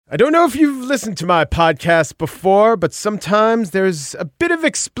I don't know if you've listened to my podcast before, but sometimes there's a bit of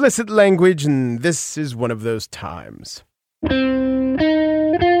explicit language, and this is one of those times.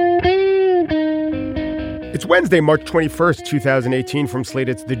 It's Wednesday, March 21st, 2018. From Slate,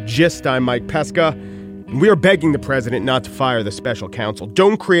 it's The Gist. I'm Mike Pesca. And we are begging the president not to fire the special counsel.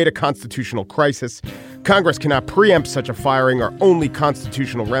 Don't create a constitutional crisis. Congress cannot preempt such a firing. Our only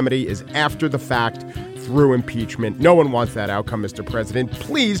constitutional remedy is after the fact, through impeachment. No one wants that outcome, Mr. President.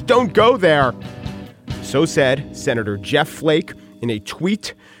 Please don't go there. So said Senator Jeff Flake in a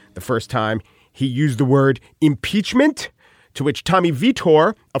tweet the first time he used the word impeachment, to which Tommy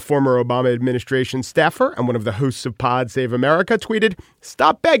Vitor, a former Obama administration staffer and one of the hosts of Pod Save America, tweeted,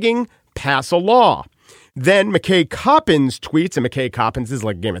 "Stop begging, pass a law." Then McKay Coppins tweets, and McKay Coppins is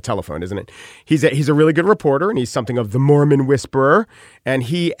like a game of telephone, isn't it? He's a really good reporter, and he's something of the Mormon whisperer. And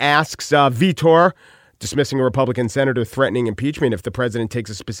he asks Vitor, dismissing a Republican senator threatening impeachment if the president takes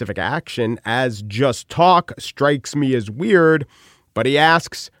a specific action as just talk strikes me as weird. But he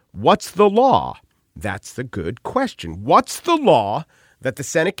asks, what's the law? That's the good question. What's the law that the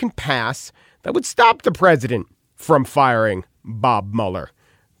Senate can pass that would stop the president from firing Bob Mueller?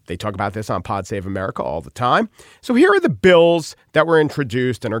 They talk about this on Pod Save America all the time. So here are the bills that were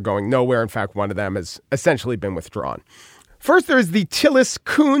introduced and are going nowhere. In fact, one of them has essentially been withdrawn. First, there's the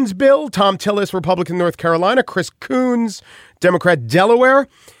Tillis-Coons bill. Tom Tillis, Republican, North Carolina. Chris Coons, Democrat, Delaware.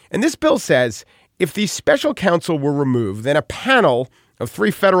 And this bill says if the special counsel were removed, then a panel of 3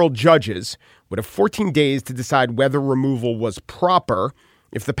 federal judges would have 14 days to decide whether removal was proper.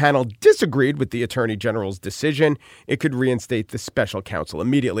 If the panel disagreed with the attorney general's decision, it could reinstate the special counsel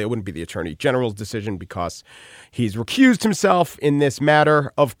immediately. It wouldn't be the attorney general's decision because he's recused himself in this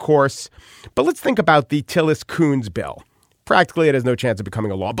matter, of course. But let's think about the Tillis-Coons bill. Practically, it has no chance of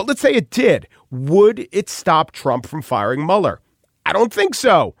becoming a law. But let's say it did. Would it stop Trump from firing Mueller? I don't think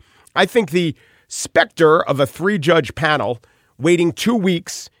so. I think the specter of a 3-judge panel waiting 2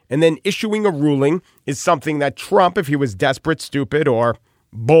 weeks and then issuing a ruling is something that Trump, if he was desperate, stupid, or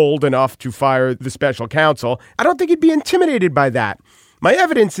bold enough to fire the special counsel, I don't think he'd be intimidated by that. My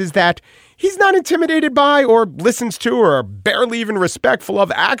evidence is that he's not intimidated by or listens to or barely even respectful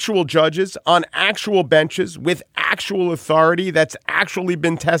of actual judges on actual benches with actual authority that's actually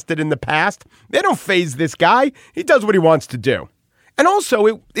been tested in the past. They don't faze this guy. He does what he wants to do. And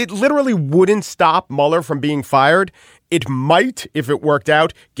also, it literally wouldn't stop Mueller from being fired. It might, if it worked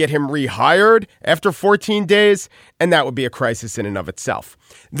out, get him rehired after 14 days, and that would be a crisis in and of itself.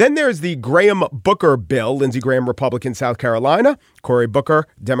 Then there's the Graham Booker bill. Lindsey Graham, Republican, South Carolina. Cory Booker,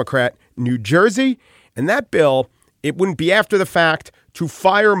 Democrat, New Jersey. And that bill, it wouldn't be after the fact. To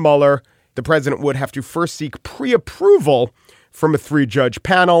fire Mueller, the president would have to first seek pre-approval from a 3-judge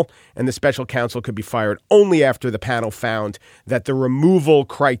panel, and the special counsel could be fired only after the panel found that the removal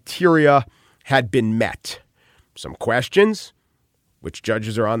criteria had been met. Some questions. Which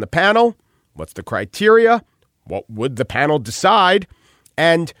judges are on the panel? What's the criteria? What would the panel decide?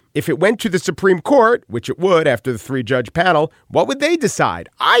 And if it went to the Supreme Court, which it would after the 3-judge panel, what would they decide?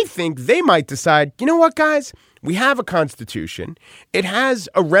 I think they might decide, you know what, guys? We have a constitution. It has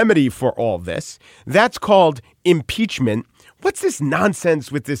a remedy for all this. That's called impeachment. What's this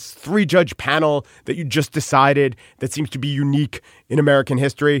nonsense with this 3-judge panel that you just decided that seems to be unique in American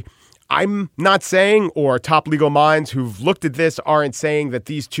history? I'm not saying, or top legal minds who've looked at this aren't saying that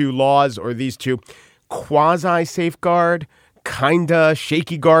these 2 laws or these 2 quasi-safeguard, kinda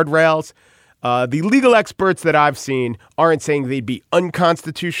shaky guardrails, the legal experts that I've seen aren't saying they'd be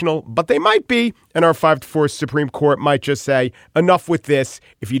unconstitutional, but they might be. And our 5-4 Supreme Court might just say, enough with this.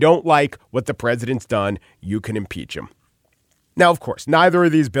 If you don't like what the president's done, you can impeach him. Now, of course, neither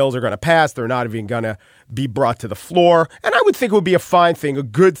of these bills are going to pass. They're not even going to be brought to the floor. And I would think it would be a fine thing, a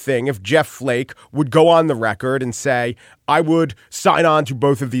good thing, if Jeff Flake would go on the record and say, I would sign on to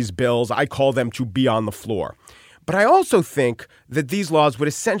both of these bills. I call them to be on the floor. But I also think that these laws would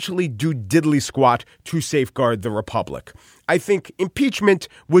essentially do diddly squat to safeguard the republic. I think impeachment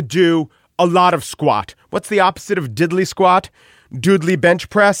would do a lot of squat. What's the opposite of diddly squat? Doodly bench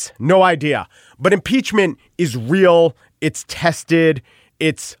press? No idea. But impeachment is real. It's tested,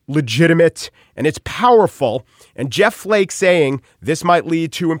 it's legitimate, and it's powerful. And Jeff Flake saying this might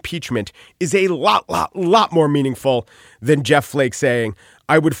lead to impeachment is a lot more meaningful than Jeff Flake saying,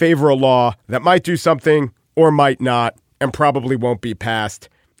 I would favor a law that might do something or might not and probably won't be passed.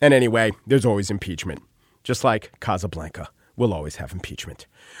 And anyway, there's always impeachment. Just like Casablanca, we'll always have impeachment.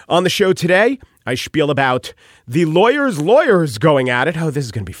 On the show today, I spiel about the lawyers going at it. Oh, this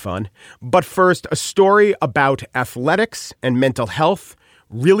is going to be fun. But first, a story about athletics and mental health,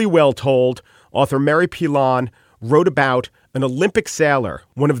 really well told. Author Mary Pilon wrote about an Olympic sailor,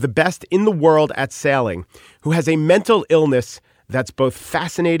 one of the best in the world at sailing, who has a mental illness that's both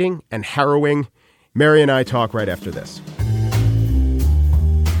fascinating and harrowing. Mary and I talk right after this.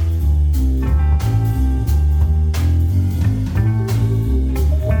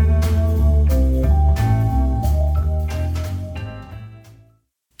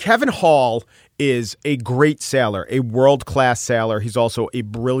 Kevin Hall is a great sailor, a world-class sailor. He's also a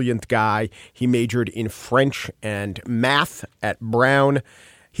brilliant guy. He majored in French and math at Brown.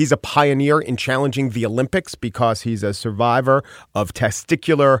 He's a pioneer in challenging the Olympics because he's a survivor of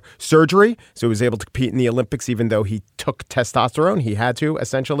testicular surgery. So he was able to compete in the Olympics even though he took testosterone. He had to,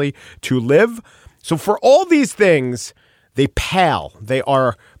 essentially, to live. So for all these things, they pale. They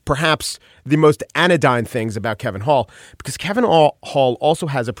are perhaps the most anodyne things about Kevin Hall, because Kevin Hall also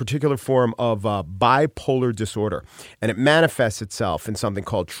has a particular form of bipolar disorder, and it manifests itself in something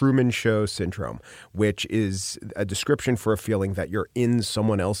called Truman Show syndrome, which is a description for a feeling that you're in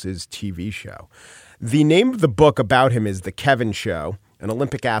someone else's TV show. The name of the book about him is The Kevin Show, an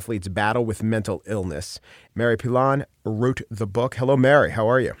Olympic athlete's battle with mental illness. Mary Pilon wrote the book. Hello, Mary. How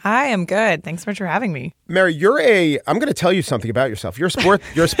are you? Hi, I'm good. Thanks so much for having me. Mary, I'm going to tell you something about yourself. You're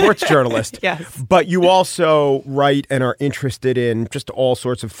a sports journalist. Yes. But you also write and are interested in just all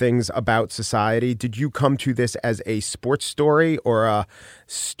sorts of things about society. Did you come to this as a sports story or a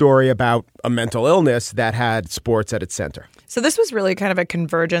story about a mental illness that had sports at its center? So this was really kind of a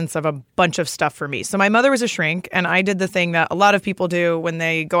convergence of a bunch of stuff for me. So my mother was a shrink, and I did the thing that a lot of people do when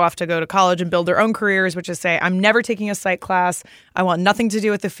they go off to go to college and build their own careers, which is say, I'm never taking a psych class. I want nothing to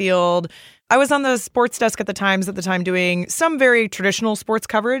do with the field. I was on the sports desk at the time doing some very traditional sports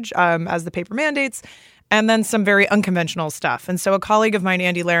coverage as the paper mandates, and then some very unconventional stuff. And so a colleague of mine,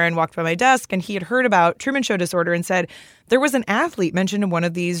 Andy Laren, walked by my desk, and he had heard about Truman Show disorder and said, there was an athlete mentioned in one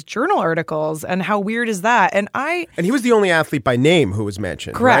of these journal articles, and how weird is that? And he was the only athlete by name who was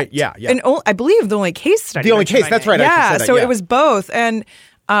mentioned, correct. Right? Yeah. And I believe the only case study. The only case, that's right. Yeah, so it was both. And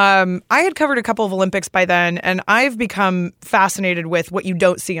I had covered a couple of Olympics by then, and I've become fascinated with what you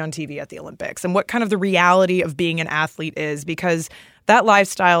don't see on TV at the Olympics and what kind of the reality of being an athlete is, because that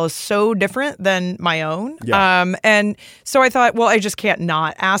lifestyle is so different than my own. Yeah. And so I thought, well, I just can't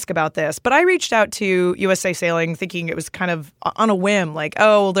not ask about this. But I reached out to USA Sailing thinking it was kind of on a whim, like,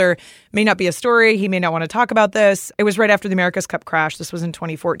 oh, well, there may not be a story. He may not want to talk about this. It was right after the America's Cup crash. This was in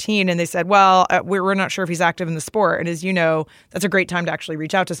 2014. And they said, well, we're not sure if he's active in the sport. And as you know, that's a great time to actually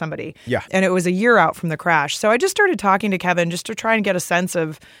reach out to somebody. Yeah. And it was a year out from the crash. So I just started talking to Kevin just to try and get a sense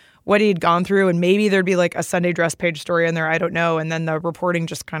of what he'd gone through, and maybe there'd be like a Sunday dress page story in there. I don't know. And then the reporting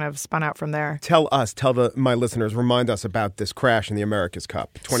just kind of spun out from there. Tell my listeners, remind us about this crash in the America's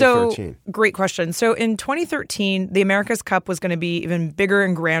Cup, 2013. So, great question. So in 2013, the America's Cup was going to be even bigger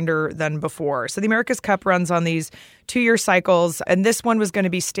and grander than before. So the America's Cup runs on these 2-year cycles, and this one was going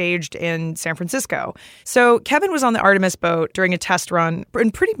to be staged in San Francisco. So Kevin was on the Artemis boat during a test run in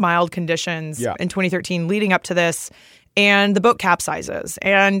pretty mild conditions in 2013 leading up to this. And the boat capsizes.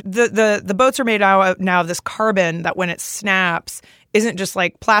 And the boats are made now of this carbon that when it snaps isn't just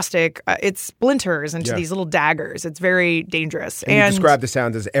like plastic, it splinters into these little daggers. It's very dangerous. And you described the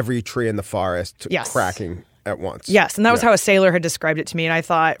sound as every tree in the forest cracking at once. Yes, and that was how a sailor had described it to me. And I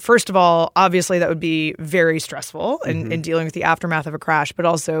thought, first of all, obviously that would be very stressful in dealing with the aftermath of a crash, but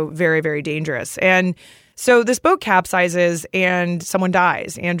also very, very dangerous. And so this boat capsizes and someone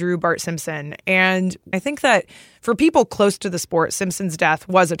dies, Andrew Bart Simpson. And I think that for people close to the sport, Simpson's death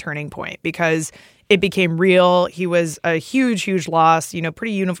was a turning point because it became real. He was a huge, huge loss,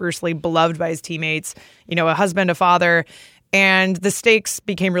 pretty universally beloved by his teammates, a husband, a father. And the stakes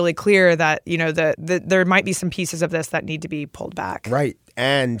became really clear that, there might be some pieces of this that need to be pulled back. Right.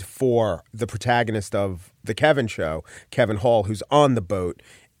 And for the protagonist of The Kevin Show, Kevin Hall, who's on the boat,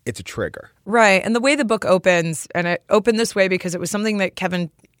 it's a trigger. Right. And the way the book opens, and it opened this way because it was something that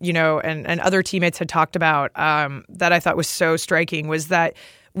Kevin, and other teammates had talked about that I thought was so striking, was that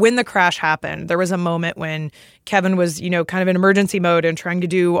when the crash happened, there was a moment when Kevin was, kind of in emergency mode and trying to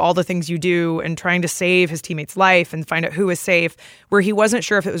do all the things you do and trying to save his teammate's life and find out who was safe, where he wasn't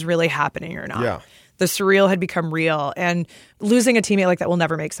sure if it was really happening or not. Yeah. The surreal had become real, and losing a teammate like that will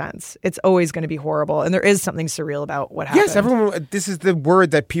never make sense. It's always going to be horrible, and there is something surreal about what happened. Yes, this is the word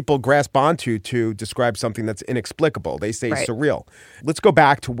that people grasp onto to describe something that's inexplicable. They say surreal. Let's go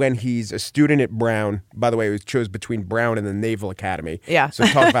back to when he's a student at Brown. By the way, he was chose between Brown and the Naval Academy. Yeah. So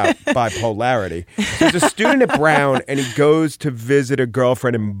talk about bipolarity. So he's a student at Brown, and he goes to visit a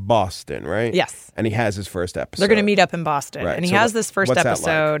girlfriend in Boston, right? Yes. And he has his first episode. They're going to meet up in Boston, Right. and he So has this first what's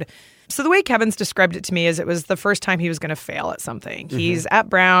episode. That like? So the way Kevin's described it to me is it was the first time he was going to fail at something. He's at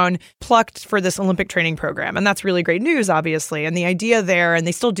Brown, plucked for this Olympic training program. And that's really great news, obviously. And the idea there, and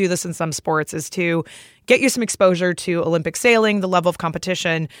they still do this in some sports, is to get you some exposure to Olympic sailing, the level of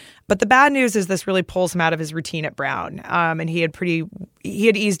competition. But the bad news is this really pulls him out of his routine at Brown. And he had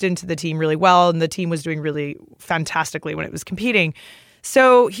eased into the team really well, and the team was doing really fantastically when it was competing.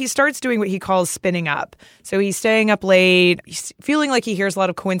 So he starts doing what he calls spinning up. So he's staying up late, he's feeling like he hears a lot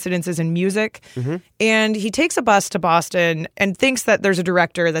of coincidences in music. And he takes a bus to Boston and thinks that there's a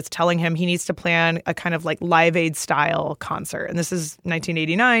director that's telling him he needs to plan a kind of like Live Aid style concert. And this is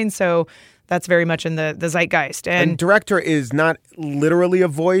 1989, so that's very much in the zeitgeist. And director is not literally a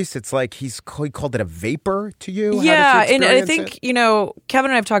voice. It's like he called it a vapor to you. Yeah, and I think,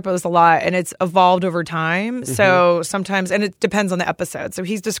 Kevin and I have talked about this a lot, and it's evolved over time. So sometimes, and it depends on the episode. So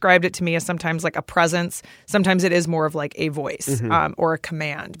he's described it to me as sometimes like a presence. Sometimes it is more of like a voice or a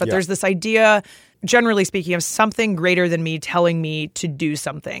command. But there's this idea, generally speaking, of something greater than me telling me to do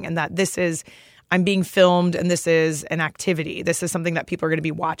something, and that this is... I'm being filmed and this is an activity. This is something that people are going to be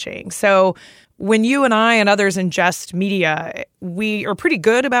watching. So when you and I and others ingest media, we are pretty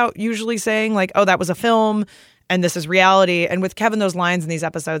good about usually saying like, oh, that was a film and this is reality. And with Kevin, those lines in these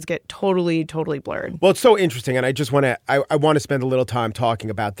episodes get totally, totally blurred. Well, it's so interesting. And I just want to I want to spend a little time talking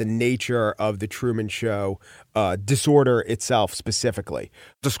about the nature of the Truman Show disorder itself specifically.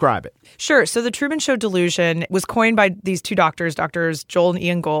 Describe it. Sure. So the Truman Show delusion was coined by these two doctors, Doctors Joel and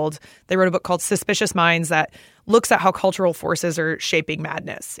Ian Gold. They wrote a book called Suspicious Minds that looks at how cultural forces are shaping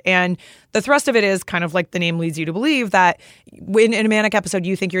madness. And the thrust of it is kind of like the name leads you to believe that when in a manic episode,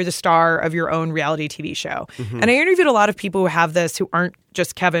 you think you're the star of your own reality TV show. And I interviewed a lot of people who have this who aren't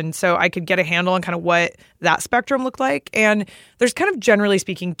just Kevin, so I could get a handle on kind of what that spectrum looked like. And there's kind of generally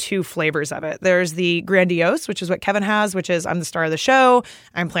speaking two flavors of it. There's the grandiose, which is what Kevin has, which is I'm the star of the show.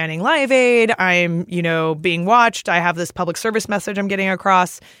 I'm planning Live Aid. I'm, being watched. I have this public service message I'm getting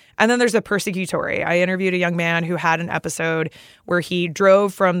across. And then there's the persecutory. I interviewed a young man who had an episode where he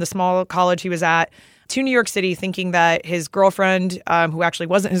drove from the small college he was at to New York City thinking that his girlfriend, who actually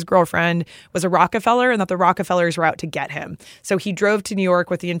wasn't his girlfriend, was a Rockefeller and that the Rockefellers were out to get him. So he drove to New York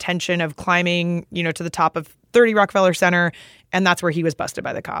with the intention of climbing, to the top of 30 Rockefeller Center, and that's where he was busted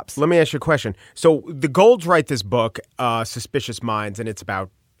by the cops. Let me ask you a question. So the Golds write this book, Suspicious Minds, and it's about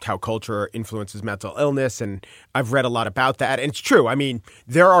how culture influences mental illness, and I've read a lot about that, and it's true. I mean,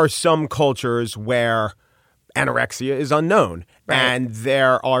 there are some cultures where anorexia is unknown. Right. And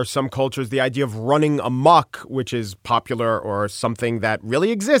there are some cultures, the idea of running amok, which is popular or something that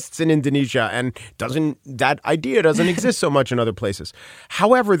really exists in Indonesia, and that idea doesn't exist so much in other places.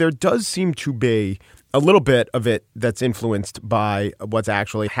 However, there does seem to be a little bit of it that's influenced by what's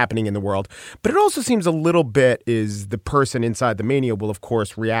actually happening in the world. But it also seems a little bit is the person inside the mania will, of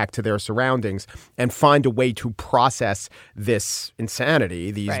course, react to their surroundings and find a way to process this insanity,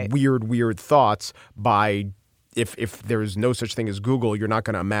 these weird thoughts by if there's no such thing as Google, you're not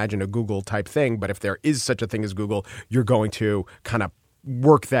going to imagine a Google type thing. But if there is such a thing as Google, you're going to kind of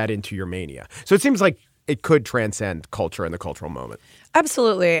work that into your mania. So it seems like it could transcend culture and the cultural moment.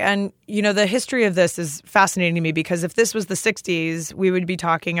 Absolutely. And, the history of this is fascinating to me because if this was the 60s, we would be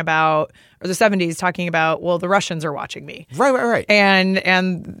talking about, or the 70s, talking about, well, the Russians are watching me. Right. And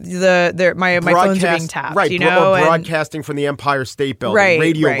my phones are being tapped, Right. Broadcasting from the Empire State Building.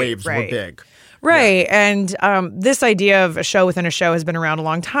 Radio waves were big. Right. Yeah. And this idea of a show within a show has been around a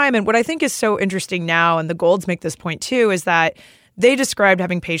long time. And what I think is so interesting now, and the Golds make this point too, is that they described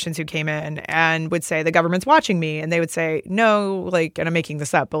having patients who came in and would say, the government's watching me. And they would say, no, and I'm making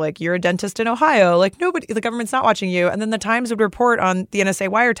this up, but you're a dentist in Ohio. The government's not watching you. And then the Times would report on the NSA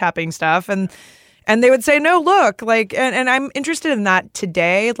wiretapping stuff. And they would say, no, look, and I'm interested in that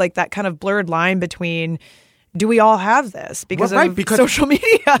today, that kind of blurred line between, do we all have this because of social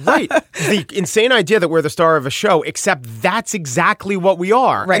media? Right. The insane idea that we're the star of a show, except that's exactly what we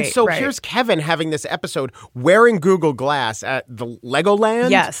are. Right, and so here's Kevin having this episode wearing Google Glass at the Legoland.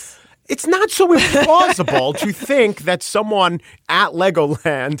 Yes. It's not so implausible to think that someone at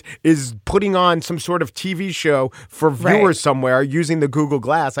Legoland is putting on some sort of TV show for viewers somewhere using the Google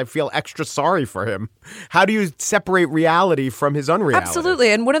Glass. I feel extra sorry for him. How do you separate reality from his unreality?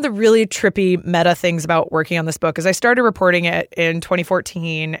 Absolutely. And one of the really trippy meta things about working on this book is I started reporting it in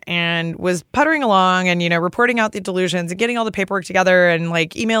 2014 and was puttering along and, reporting out the delusions and getting all the paperwork together and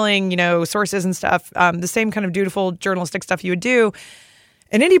emailing, sources and stuff, the same kind of dutiful journalistic stuff you would do.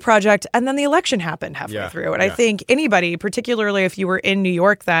 An indie project, and then the election happened halfway through. And I think anybody, particularly if you were in New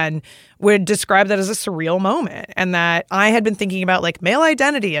York then, would describe that as a surreal moment. And that I had been thinking about male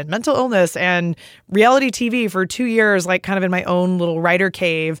identity and mental illness and reality TV for 2 years, kind of in my own little writer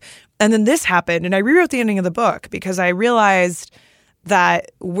cave. And then this happened, and I rewrote the ending of the book because I realized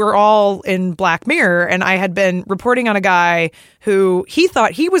that we're all in Black Mirror, and I had been reporting on a guy who he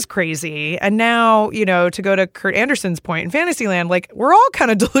thought he was crazy. And now, to go to Kurt Anderson's point in Fantasyland, like, we're all kind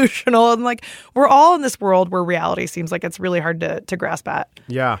of delusional, and like, we're all in this world where reality seems like it's really hard to grasp at.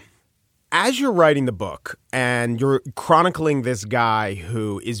 Yeah. As you're writing the book and you're chronicling this guy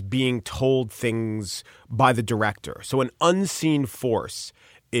who is being told things by the director, so an unseen force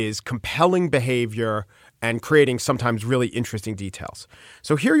is compelling behavior and creating sometimes really interesting details.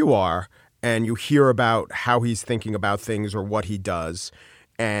 So here you are, and you hear about how he's thinking about things or what he does,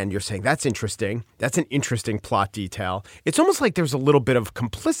 and you're saying, that's interesting. That's an interesting plot detail. It's almost like there's a little bit of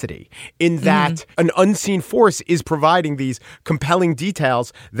complicity in that an unseen force is providing these compelling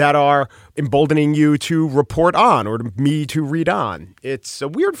details that are emboldening you to report on or me to read on. It's a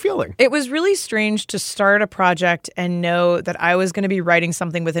weird feeling. It was really strange to start a project and know that I was going to be writing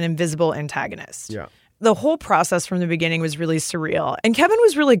something with an invisible antagonist. Yeah. The whole process from the beginning was really surreal. And Kevin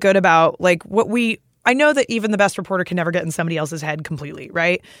was really good about I know that even the best reporter can never get in somebody else's head completely,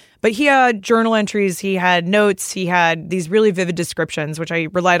 right? But he had journal entries, he had notes, he had these really vivid descriptions, which I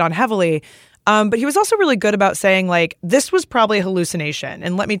relied on heavily. But he was also really good about saying, like, this was probably a hallucination,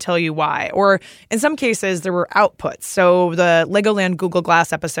 and let me tell you why. Or in some cases, there were outputs. So the Legoland Google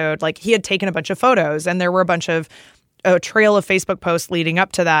Glass episode, like, he had taken a bunch of photos, and there were a trail of Facebook posts leading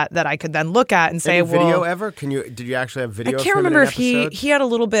up to that I could then look at and say, Any video ever? Did you actually have video? I can't remember if he had a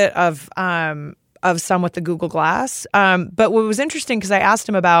little bit of some with the Google Glass. But what was interesting, because I asked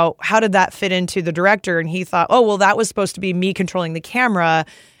him about how did that fit into the director, and he thought, oh, well, that was supposed to be me controlling the camera.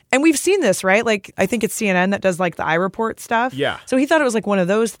 And we've seen this, right? Like, I think it's CNN that does like the iReport stuff. Yeah. So he thought it was like one of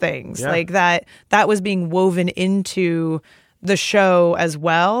those things, like that was being woven into the show as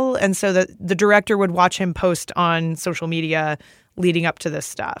well. And so that the director would watch him post on social media leading up to this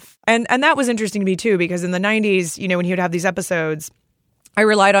stuff. And that was interesting to me too, because in the 90s, when he would have these episodes, I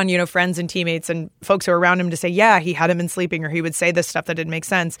relied on, friends and teammates and folks who were around him to say, yeah, he hadn't been sleeping, or he would say this stuff that didn't make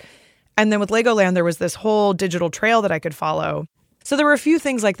sense. And then with Legoland, there was this whole digital trail that I could follow. So there were a few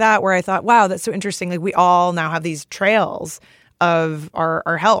things like that where I thought, wow, that's so interesting. Like, we all now have these trails of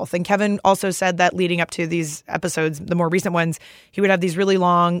our health. And Kevin also said that leading up to these episodes, the more recent ones, he would have these really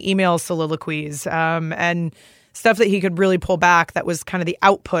long email soliloquies and stuff that he could really pull back that was kind of the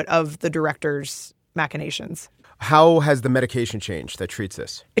output of the director's machinations. How has the medication changed that treats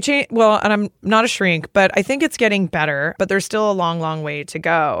this? It changed. Well, and I'm not a shrink, but I think it's getting better, but there's still a long, long way to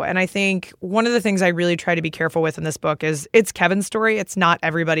go. And I think one of the things I really try to be careful with in this book is it's Kevin's story. It's not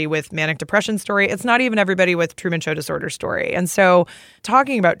everybody with manic depression story. It's not even everybody with Truman Show disorder story. And so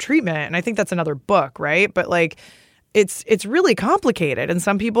talking about treatment, and I think that's another book, right? But like, it's really complicated. And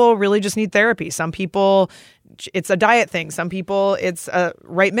some people really just need therapy. Some people, it's a diet thing. Some people, it's a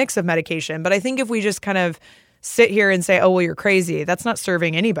right mix of medication. But I think if we just kind of sit here and say, oh, well, you're crazy, that's not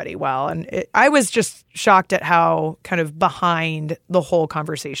serving anybody well. And I was just shocked at how kind of behind the whole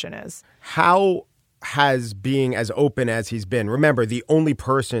conversation is. How has being as open as he's been, remember, the only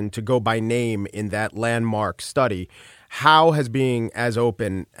person to go by name in that landmark study, how has being as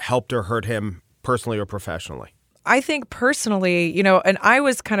open helped or hurt him personally or professionally? I think personally, and I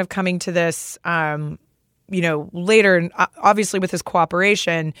was kind of coming to this, later, and obviously with his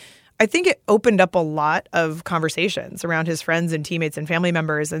cooperation, I think it opened up a lot of conversations around his friends and teammates and family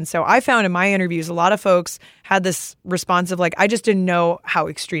members. And so I found in my interviews, a lot of folks had this response of like, I just didn't know how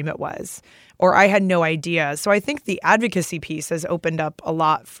extreme it was, or I had no idea. So I think the advocacy piece has opened up a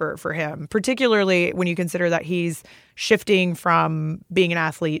lot for him, particularly when you consider that he's shifting from being an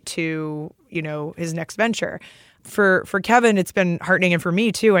athlete to, his next venture. For Kevin, it's been heartening, and for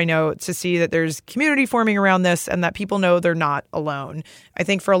me too, I know, to see that there's community forming around this and that people know they're not alone. I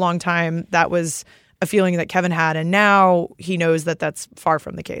think for a long time that was a feeling that Kevin had, and now he knows that that's far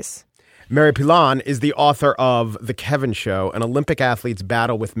from the case. Mary Pilon is the author of The Kevin Show, an Olympic athlete's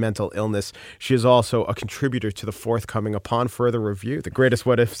battle with mental illness. She is also a contributor to the forthcoming Upon Further Review, the greatest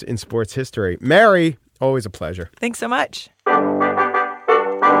what ifs in sports history. Mary, always a pleasure. Thanks so much.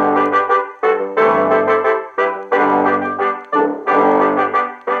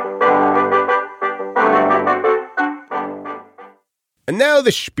 And now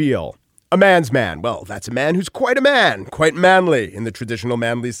the spiel. A man's man. Well, that's a man who's quite a man, quite manly in the traditional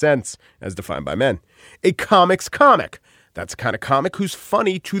manly sense, as defined by men. A comic's comic. That's the kind of comic who's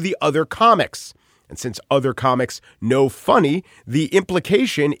funny to the other comics. And since other comics know funny, the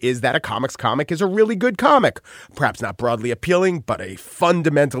implication is that a comic's comic is a really good comic. Perhaps not broadly appealing, but a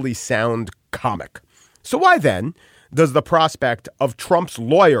fundamentally sound comic. So why then does the prospect of Trump's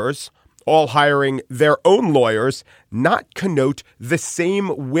lawyers all hiring their own lawyers not connote the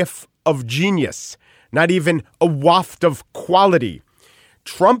same whiff of genius, not even a waft of quality.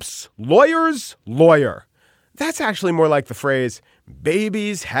 Trump's lawyer's lawyer. That's actually more like the phrase,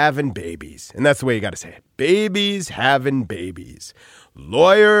 babies having babies. And that's the way you got to say it. Babies having babies.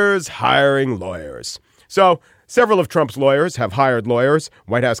 Lawyers hiring lawyers. So several of Trump's lawyers have hired lawyers.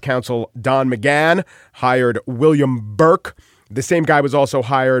 White House counsel Don McGahn hired William Burke. The same guy was also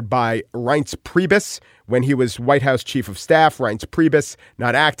hired by Reince Priebus when he was White House chief of staff. Reince Priebus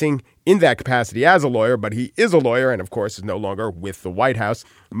not acting in that capacity as a lawyer, but he is a lawyer and, of course, is no longer with the White House.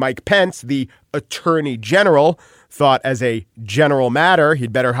 Mike Pence, the attorney general, thought as a general matter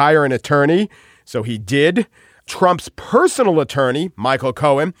he'd better hire an attorney. So he did. Trump's personal attorney, Michael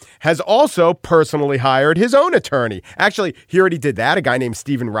Cohen, has also personally hired his own attorney. Actually, he already did that, a guy named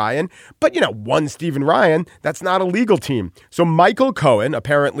Stephen Ryan. But, one Stephen Ryan, that's not a legal team. So Michael Cohen,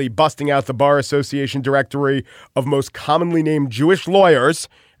 apparently busting out the Bar Association directory of most commonly named Jewish lawyers,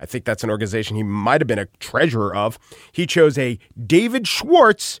 I think that's an organization he might have been a treasurer of, he chose a David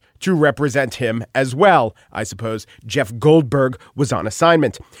Schwartz to represent him as well. I suppose Jeff Goldberg was on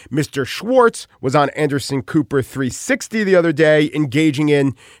assignment. Mr. Schwartz was on Anderson Cooper 360 the other day, engaging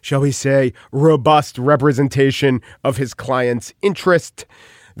in, shall we say, robust representation of his client's interest.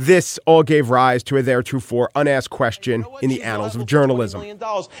 This all gave rise to a theretofore unasked question in the annals of journalism.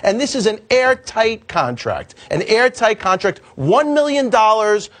 And this is an airtight contract. An airtight contract, $1 million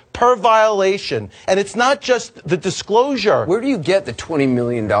per violation. And it's not just the disclosure. Where do you get the $20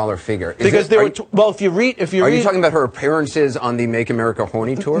 million figure? Because there were, if you read... Are you talking about her appearances on the Make America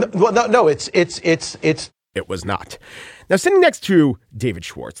Horny tour? No, it's... It was not. Now, sitting next to David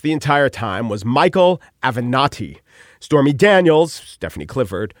Schwartz the entire time was Michael Avenatti, Stormy Daniels, Stephanie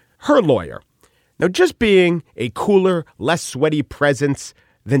Clifford, her lawyer. Now, just being a cooler, less sweaty presence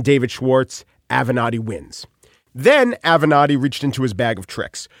than David Schwartz, Avenatti wins. Then Avenatti reached into his bag of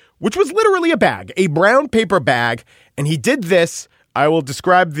tricks, which was literally a bag, a brown paper bag, and he did this. I will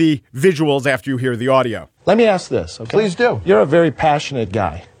describe the visuals after you hear the audio. Let me ask this, okay? Please do. You're a very passionate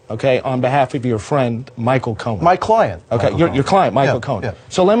guy, okay, on behalf of your friend, Michael Cohen. My client. Okay, your client, Michael Cohen. Yeah.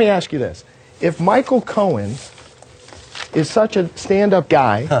 So let me ask you this. If Michael Cohen is such a stand-up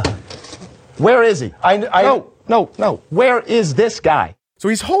guy, where is he? No. Where is this guy? So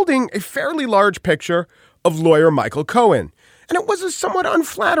he's holding a fairly large picture of lawyer Michael Cohen. And it was a somewhat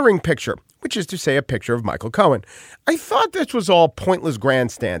unflattering picture, which is to say a picture of Michael Cohen. I thought this was all pointless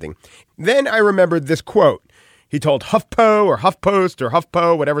grandstanding. Then I remembered this quote. He told HuffPo or HuffPost or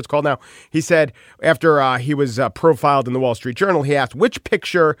HuffPo, whatever it's called now. He said after he was profiled in the Wall Street Journal, he asked, which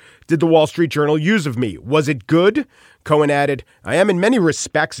picture did the Wall Street Journal use of me? Was it good? Cohen added, I am in many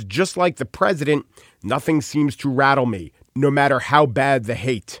respects just like the president. Nothing seems to rattle me, no matter how bad the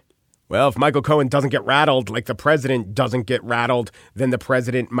hate. Well, if Michael Cohen doesn't get rattled like the president doesn't get rattled, then the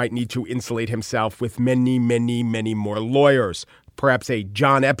president might need to insulate himself with many, many, many more lawyers. Perhaps a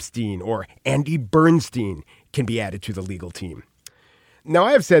John Epstein or Andy Bernstein can be added to the legal team. Now,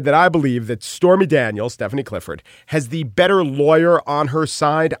 I have said that I believe that Stormy Daniels, Stephanie Clifford, has the better lawyer on her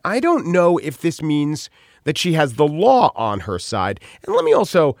side. I don't know if this means that she has the law on her side. And let me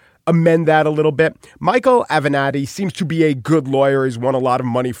also amend that a little bit. Michael Avenatti seems to be a good lawyer. He's won a lot of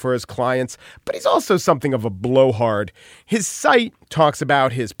money for his clients, but he's also something of a blowhard. His site talks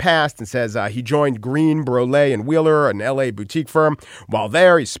about his past and says he joined Green, Brolé, and Wheeler, an L.A. boutique firm. While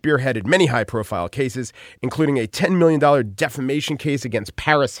there, he spearheaded many high-profile cases, including a $10 million defamation case against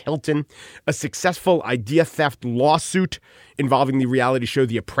Paris Hilton, a successful idea theft lawsuit involving the reality show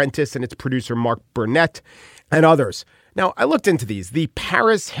The Apprentice and its producer Mark Burnett, and others. Now, I looked into these. The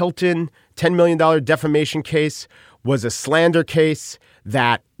Paris Hilton $10 million defamation case was a slander case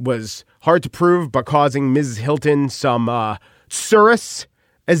that was hard to prove, but causing Mrs. Hilton some surus,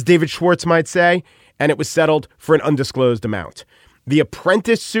 as David Schwartz might say, and it was settled for an undisclosed amount. The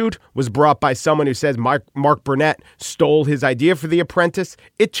Apprentice suit was brought by someone who says Mark Burnett stole his idea for The Apprentice.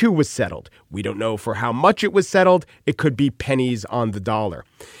 It too was settled. We don't know for how much it was settled. It could be pennies on the dollar.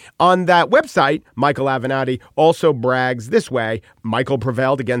 On that website, Michael Avenatti also brags this way. Michael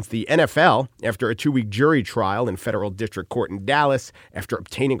prevailed against the NFL after a 2-week jury trial in federal district court in Dallas after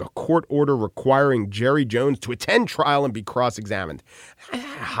obtaining a court order requiring Jerry Jones to attend trial and be cross-examined.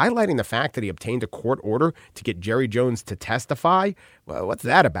 Highlighting the fact that he obtained a court order to get Jerry Jones to testify? Well, what's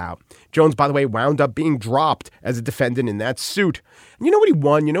that about? Jones, by the way, wound up being dropped as a defendant in that suit. And you know what he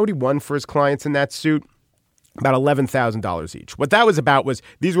won? You know what he won for his clients in that suit? about $11,000 each. What that was about was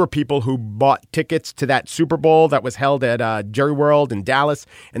these were people who bought tickets to that Super Bowl that was held at Jerry World in Dallas,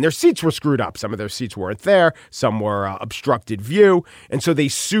 and their seats were screwed up. Some of their seats weren't there. Some were obstructed view, and so they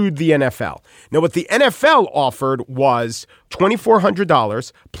sued the NFL. Now, what the NFL offered was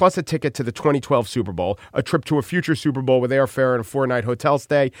 $2,400 plus a ticket to the 2012 Super Bowl, a trip to a future Super Bowl with airfare and a 4-night hotel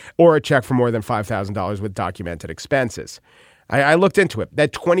stay, or a check for more than $5,000 with documented expenses. I looked into it.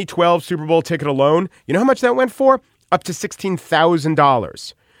 That 2012 Super Bowl ticket alone, you know how much that went for? Up to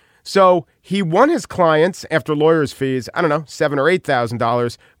 $16,000. So he won his clients after lawyers' fees, I don't know, $7,000 or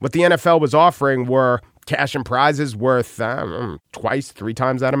 $8,000. What the NFL was offering were cash and prizes worth twice, 3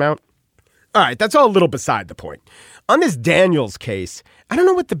 times that amount. All right, that's all a little beside the point. On this Daniels case, I don't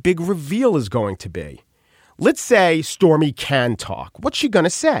know what the big reveal is going to be. Let's say Stormy can talk. What's she going to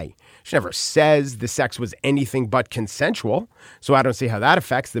say? She never says the sex was anything but consensual, so I don't see how that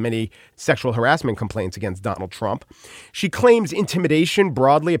affects the many sexual harassment complaints against Donald Trump. She claims intimidation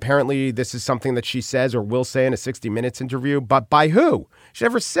broadly. Apparently, this is something that she says or will say in a 60 Minutes interview, but by who? She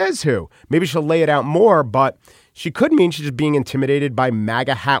never says who. Maybe she'll lay it out more, but she could mean she's just being intimidated by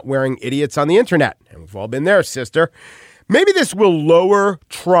MAGA hat-wearing idiots on the internet. And we've all been there, sister. Maybe this will lower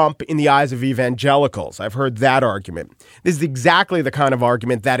Trump in the eyes of evangelicals. I've heard that argument. This is exactly the kind of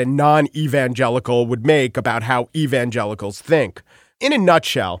argument that a non-evangelical would make about how evangelicals think. In a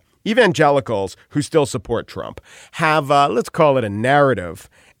nutshell, evangelicals who still support Trump have, let's call it a narrative,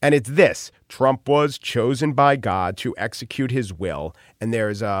 and it's this. Trump was chosen by God to execute his will, and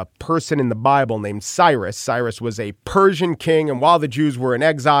there's a person in the Bible named Cyrus. Cyrus was a Persian king, and while the Jews were in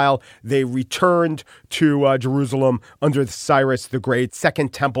exile, they returned to Jerusalem under Cyrus the Great.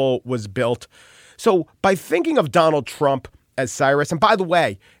 Second temple was built. So by thinking of Donald Trump as Cyrus, and by the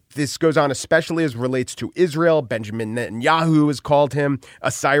way, this goes on especially as relates to Israel. Benjamin Netanyahu has called him a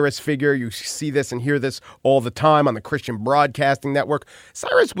Cyrus figure. You see this and hear this all the time on the Christian Broadcasting Network.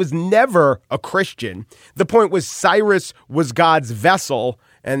 Cyrus was never a Christian. The point was Cyrus was God's vessel,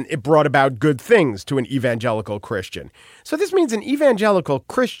 and it brought about good things to an evangelical Christian. So this means an evangelical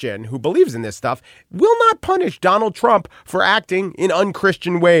Christian who believes in this stuff will not punish Donald Trump for acting in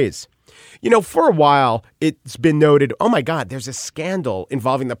unchristian ways. You know, for a while, it's been noted, oh my God, there's a scandal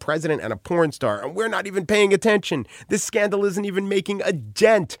involving the president and a porn star, and we're not even paying attention. This scandal isn't even making a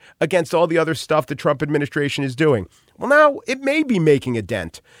dent against all the other stuff the Trump administration is doing. Well, now it may be making a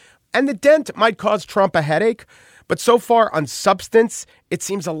dent. And the dent might cause Trump a headache, but so far on substance, it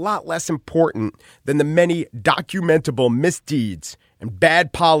seems a lot less important than the many documentable misdeeds and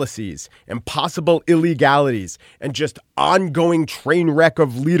bad policies and possible illegalities and just ongoing train wreck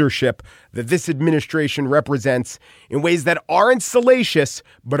of leadership that this administration represents in ways that aren't salacious,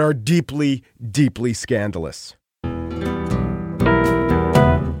 but are deeply, deeply scandalous.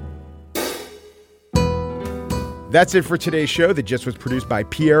 That's it for today's show. The Gist was produced by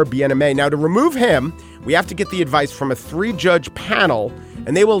Pierre Bien-Aimé. Now, to remove him, we have to get the advice from a 3-judge panel,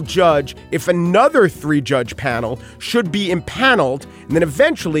 and they will judge if another 3-judge panel should be impaneled. And then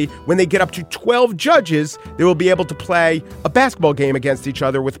eventually, when they get up to 12 judges, they will be able to play a basketball game against each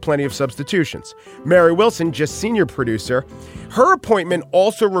other with plenty of substitutions. Mary Wilson, just senior producer, her appointment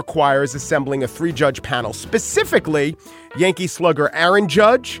also requires assembling a 3-judge panel, specifically Yankee slugger Aaron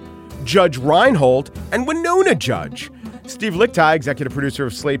Judge, Judge Reinhold, and Winona Judge. Steve Lichtai, executive producer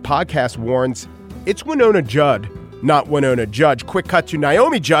of Slate Podcast, warns it's Winona Judd, not Winona Judge. Quick cut to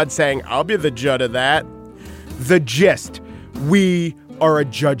Naomi Judd saying, I'll be the Judd of that. The Gist. We are a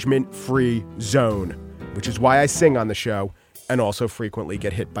judgment-free zone, which is why I sing on the show and also frequently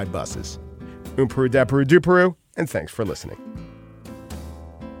get hit by buses. Peru, da Peru, du Peru, and thanks for listening.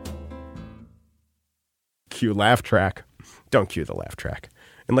 Cue laugh track. Don't cue the laugh track.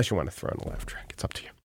 Unless you want to throw in a laugh track. It's up to you.